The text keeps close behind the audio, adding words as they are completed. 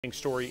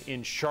Story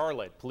in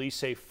Charlotte. Police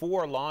say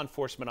 4 law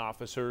enforcement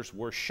officers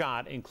were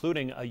shot,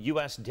 including a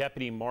U.S.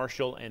 deputy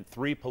marshal and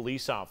 3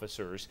 police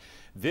officers.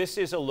 This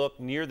is a look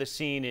near the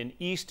scene in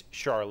East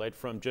Charlotte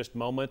from just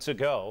moments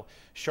ago.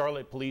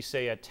 Charlotte police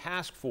say a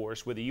task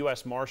force with the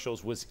U.S.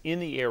 Marshals was in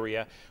the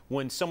area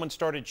when someone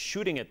started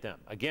shooting at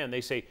them. Again,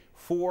 they say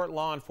 4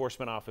 law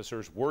enforcement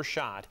officers were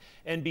shot.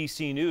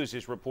 NBC News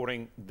is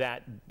reporting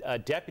that a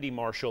deputy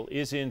marshal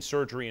is in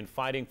surgery and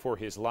fighting for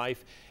his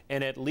life,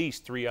 and at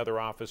least 3 other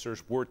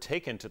officers were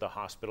taken to the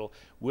hospital.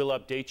 We'll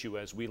update you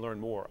as we learn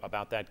more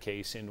about that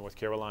case in North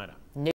Carolina.